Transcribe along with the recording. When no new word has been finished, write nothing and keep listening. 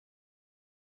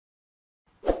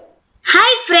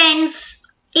friends,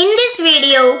 in this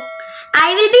video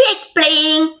I will be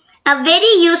explaining a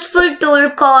very useful tool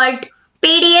called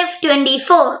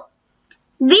PDF24.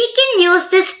 We can use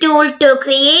this tool to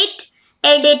create,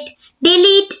 edit,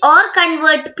 delete or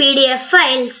convert PDF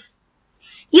files.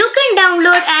 You can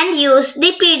download and use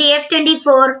the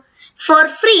PDF24 for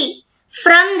free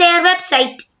from their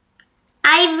website.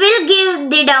 I will give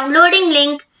the downloading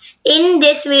link in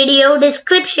this video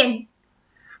description.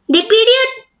 The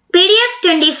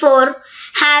PDF24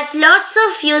 has lots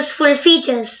of useful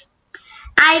features.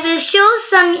 I will show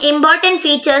some important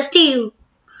features to you.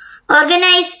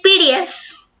 Organize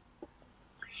PDFs.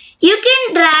 You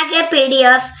can drag a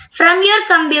PDF from your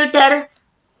computer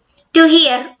to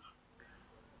here.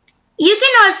 You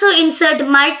can also insert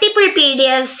multiple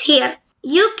PDFs here.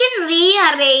 You can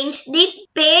rearrange the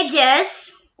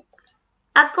pages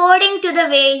according to the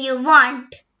way you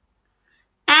want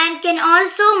and can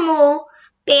also move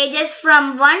pages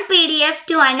from one PDF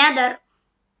to another.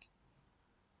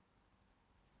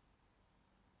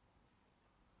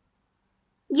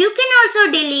 You can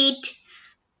also delete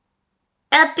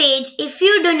a page if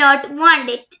you do not want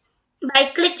it by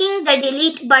clicking the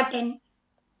delete button.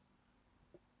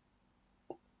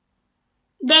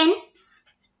 Then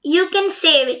you can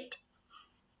save it.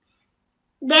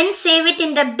 Then save it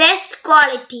in the best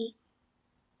quality.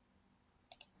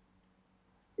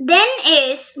 Then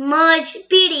is merge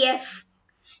PDF.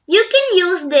 You can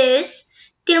use this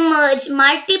to merge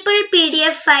multiple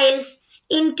PDF files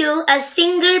into a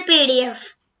single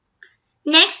PDF.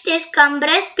 Next is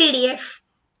compress PDF.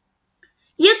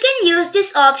 You can use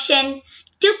this option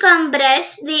to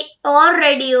compress or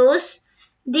reduce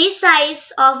the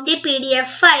size of the PDF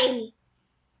file.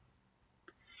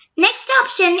 Next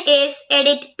option is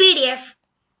edit PDF.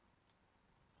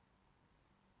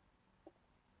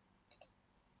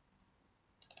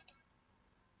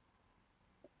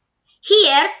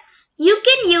 Here you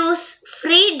can use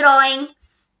free drawing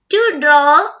to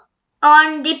draw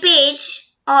on the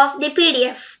page of the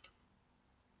PDF.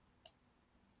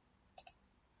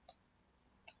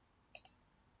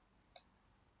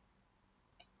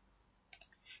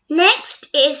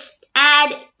 Next is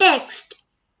add text.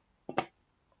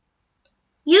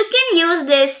 You can use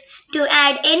this to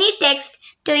add any text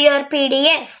to your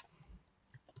PDF.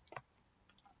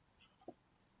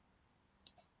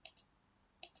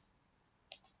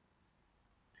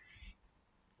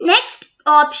 Next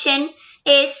option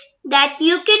is that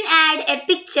you can add a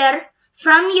picture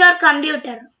from your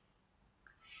computer.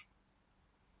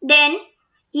 Then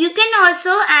you can also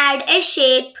add a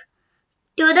shape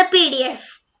to the PDF.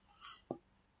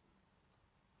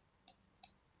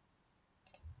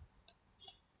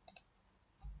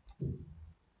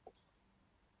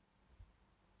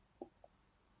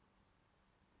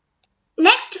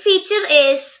 Next feature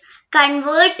is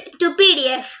convert to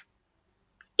PDF.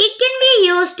 It can be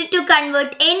used to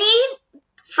convert any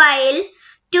file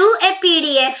to a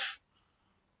PDF.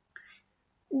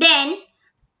 Then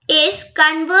is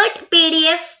convert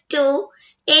PDF to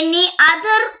any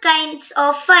other kinds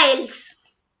of files.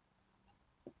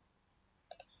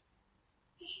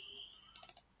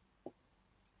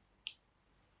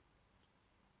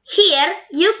 Here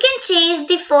you can change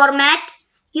the format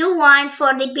you want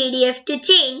for the PDF to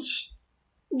change.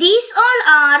 These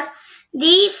all are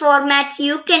the formats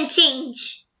you can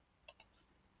change.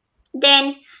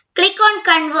 Then click on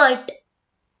convert.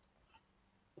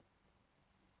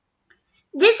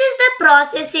 This is the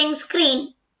processing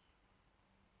screen.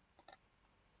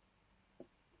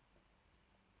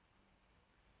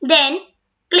 Then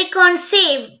click on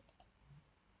save.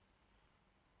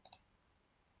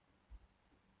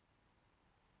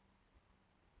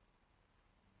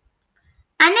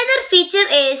 Another feature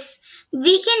is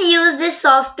we can use this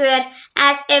software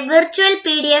as a virtual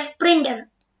PDF printer.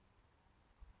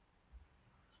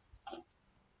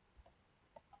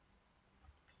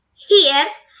 Here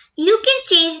you can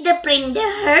change the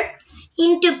printer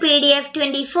into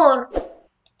PDF24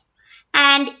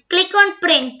 and click on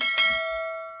print.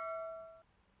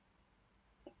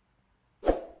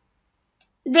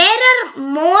 There are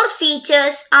more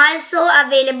features also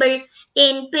available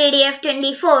in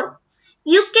PDF24.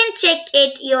 You can check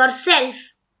it yourself.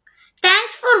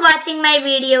 Thanks for watching my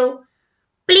video.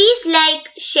 Please like,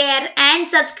 share and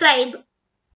subscribe.